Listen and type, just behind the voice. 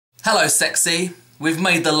Hello sexy, we've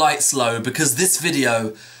made the lights low because this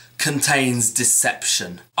video contains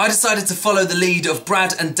deception. I decided to follow the lead of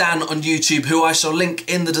Brad and Dan on YouTube, who I shall link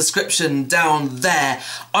in the description down there.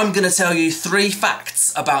 I'm going to tell you 3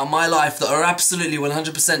 facts about my life that are absolutely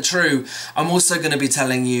 100% true. I'm also going to be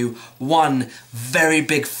telling you 1 very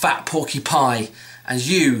big fat porky pie, and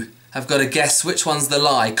you have got to guess which one's the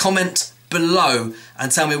lie. Comment below and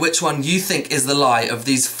tell me which one you think is the lie of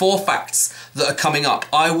these 4 facts that are coming up.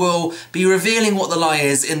 I will be revealing what the lie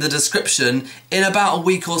is in the description in about a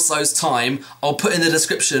week or so's time. I'll put in the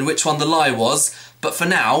description which one the lie was, but for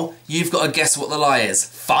now, you've got to guess what the lie is.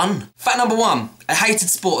 Fun? Fact number 1, I hated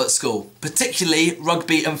sport at school, particularly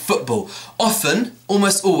rugby and football. Often,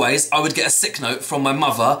 almost always, I would get a sick note from my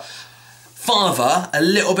mother. Father, a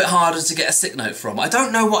little bit harder to get a sick note from. I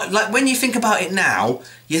don't know what, like when you think about it now,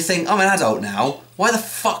 you think, I'm an adult now, why the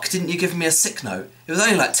fuck didn't you give me a sick note? It was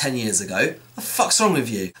only like 10 years ago. What the fuck's wrong with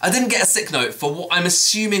you? I didn't get a sick note for what I'm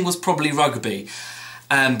assuming was probably rugby,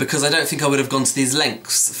 because I don't think I would have gone to these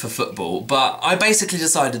lengths for football, but I basically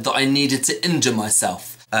decided that I needed to injure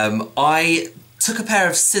myself. I took a pair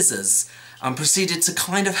of scissors and proceeded to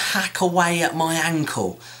kind of hack away at my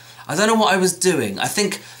ankle. I don't know what I was doing. I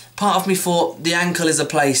think part of me thought the ankle is a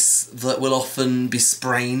place that will often be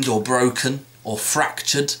sprained or broken or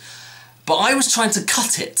fractured, but I was trying to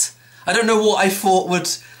cut it. I don't know what I thought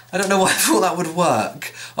that would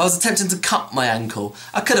work. I was attempting to cut my ankle.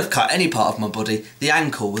 I could have cut any part of my body. The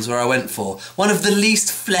ankle was where I went for. One of the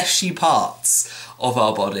least fleshy parts of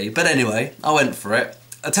our body. But anyway, I went for it.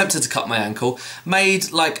 Attempted to cut my ankle.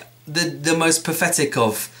 Made like the most pathetic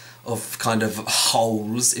of kind of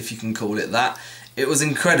holes, if you can call it that. It was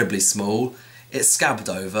incredibly small, it scabbed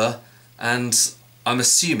over, and I'm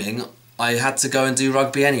assuming I had to go and do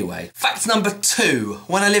rugby anyway. Fact number 2,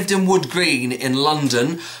 when I lived in Wood Green in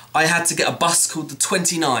London, I had to get a bus called the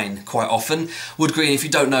 29 quite often. Wood Green, if you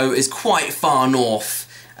don't know, is quite far north,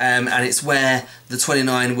 and it's where the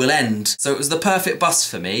 29 will end. So it was the perfect bus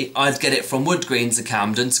for me. I'd get it from Wood Green to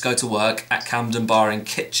Camden to go to work at Camden Bar and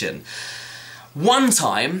Kitchen. One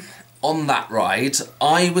time, on that ride,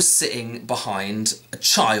 I was sitting behind a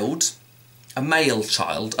child, a male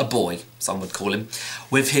child, a boy, some would call him,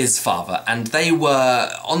 with his father, and they were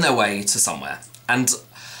on their way to somewhere. And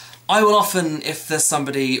I will often, if there's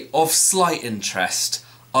somebody of slight interest,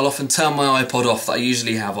 I'll often turn my iPod off that I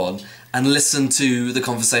usually have on and listen to the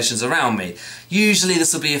conversations around me. Usually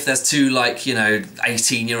this will be if there's 2, like, you know,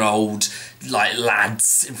 18-year-old like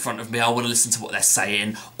lads in front of me, I want to listen to what they're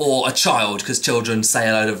saying, or a child, because children say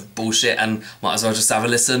a load of bullshit and might as well just have a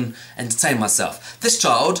listen, entertain myself. This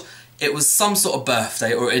child, it was some sort of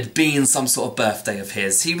birthday, or it had been some sort of birthday of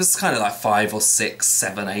his. He was kind of like 5 or 6,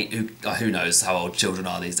 7, 8, who knows how old children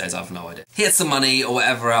are these days, I have no idea. He had some money or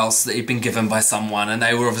whatever else that he'd been given by someone, and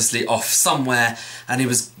they were obviously off somewhere, and he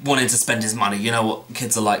was wanting to spend his money. You know what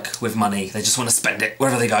kids are like with money, they just want to spend it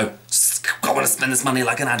wherever they go. Just, I want to spend this money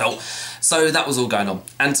like an adult. So that was all going on.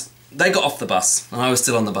 And they got off the bus, and I was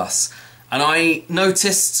still on the bus. And I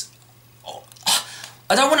noticed,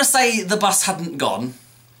 I don't want to say the bus hadn't gone,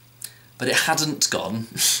 but it hadn't gone.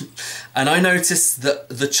 And I noticed that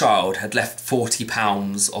the child had left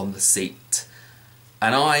 £40 on the seat.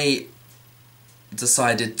 And I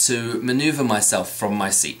decided to manoeuvre myself from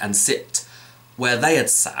my seat and sit where they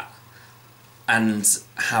had sat and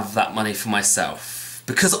have that money for myself.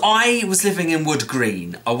 Because I was living in Wood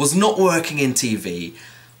Green, I was not working in TV,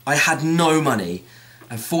 I had no money,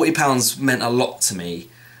 and £40 meant a lot to me,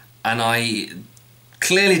 and I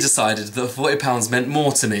clearly decided that £40 meant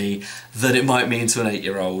more to me than it might mean to an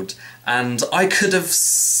 8-year-old. And I could have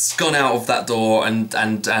gone out of that door and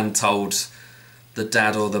told the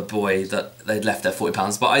dad or the boy that they'd left their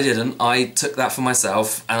 £40, but I didn't. I took that for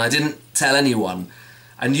myself, and I didn't tell anyone.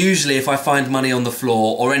 And usually if I find money on the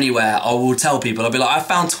floor or anywhere, I will tell people. I'll be like, I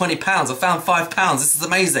found £20, I found £5, this is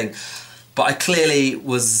amazing. But I clearly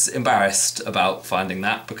was embarrassed about finding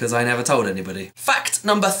that because I never told anybody. Fact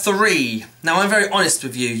number 3. Now I'm very honest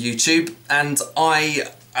with you, YouTube, and I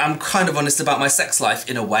am kind of honest about my sex life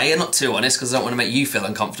in a way, and not too honest because I don't want to make you feel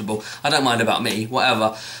uncomfortable. I don't mind about me,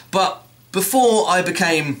 whatever. But before I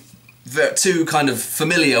became too kind of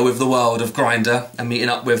familiar with the world of Grindr and meeting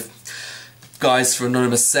up with guys for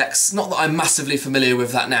anonymous sex, not that I'm massively familiar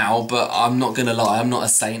with that now, but I'm not gonna lie, I'm not a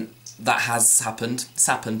saint. That has happened. It's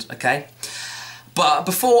happened, okay? But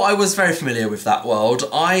before I was very familiar with that world,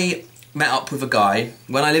 I met up with a guy.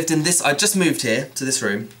 When I lived in this, I just moved here to this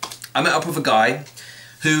room. I met up with a guy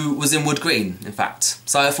who was in Wood Green, in fact.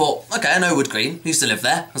 So I thought, okay, I know Wood Green. I used to live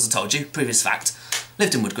there, as I told you, previous fact.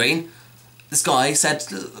 Lived in Wood Green. This guy said,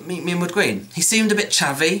 meet me in Wood Green. He seemed a bit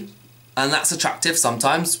chavvy, and that's attractive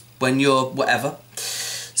sometimes. when you're whatever.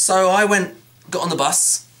 So I got on the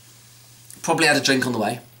bus, probably had a drink on the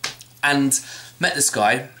way, and met this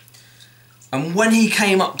guy. And when he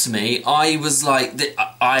came up to me, I was like,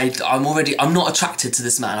 I'm not attracted to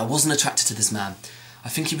this man. I wasn't attracted to this man. I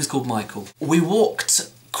think he was called Michael. We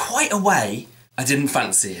walked quite a way. I didn't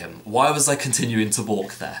fancy him. Why was I continuing to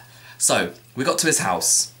walk there? So, we got to his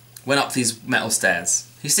house, went up these metal stairs.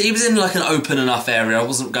 You see, he was in like an open enough area. I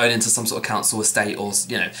wasn't going into some sort of council estate or,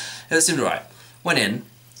 you know, it seemed alright. Went in.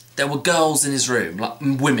 There were girls in his room, like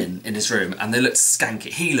women in his room, and they looked skanky.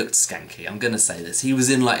 He looked skanky, I'm gonna say this. He was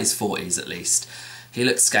in like his 40s at least. He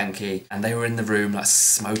looked skanky, and they were in the room like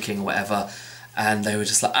smoking or whatever, and they were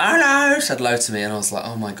just like, hello, said hello to me, and I was like,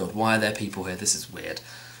 oh my god, why are there people here? This is weird.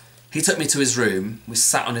 He took me to his room, we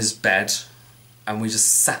sat on his bed, and we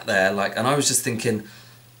just sat there, like, and I was just thinking,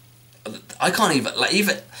 I can't even, like,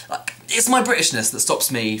 it's my Britishness that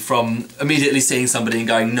stops me from immediately seeing somebody and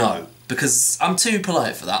going, no. Because I'm too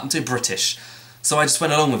polite for that, I'm too British. So I just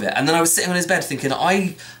went along with it. And then I was sitting on his bed thinking,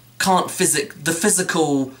 I can't the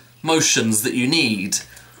physical motions that you need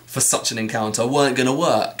for such an encounter weren't gonna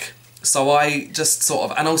work. So I just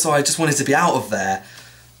sort of, and also I just wanted to be out of there.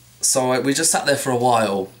 So we just sat there for a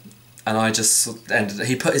while, and I just ended,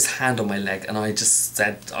 he put his hand on my leg, and I just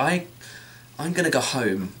said, I'm gonna go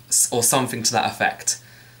home, or something to that effect.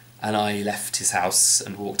 And I left his house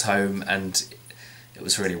and walked home, and it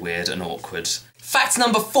was really weird and awkward. Fact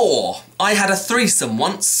number 4. I had a threesome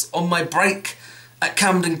once on my break at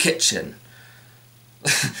Camden Kitchen.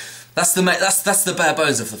 That's the bare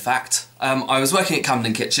bones of the fact. I was working at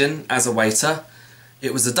Camden Kitchen as a waiter.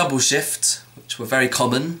 It was a double shift, which were very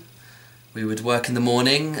common. We would work in the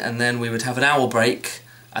morning, and then we would have an hour break,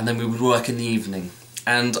 and then we would work in the evening.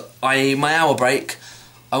 And my hour break,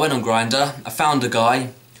 I went on Grindr, I found a guy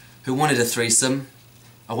who wanted a threesome.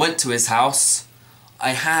 I went to his house,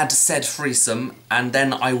 I had said threesome, and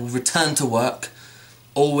then I returned to work,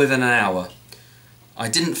 all within an hour. I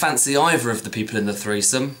didn't fancy either of the people in the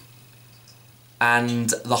threesome, and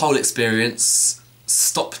the whole experience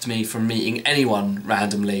stopped me from meeting anyone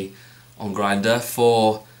randomly on Grindr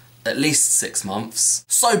for at least 6 months.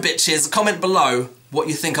 So bitches, comment below what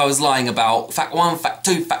you think I was lying about. Fact 1, fact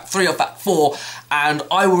 2, fact 3 or fact 4, and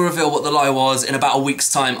I will reveal what the lie was in about a week's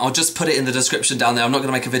time. I'll just put it in the description down there. I'm not going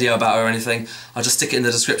to make a video about it or anything. I'll just stick it in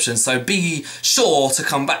the description, so be sure to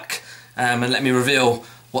come back and let me reveal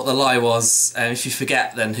what the lie was. If you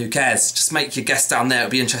forget, then who cares? Just make your guess down there.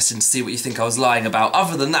 It'll be interesting to see what you think I was lying about.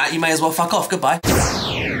 Other than that, you may as well fuck off. Goodbye.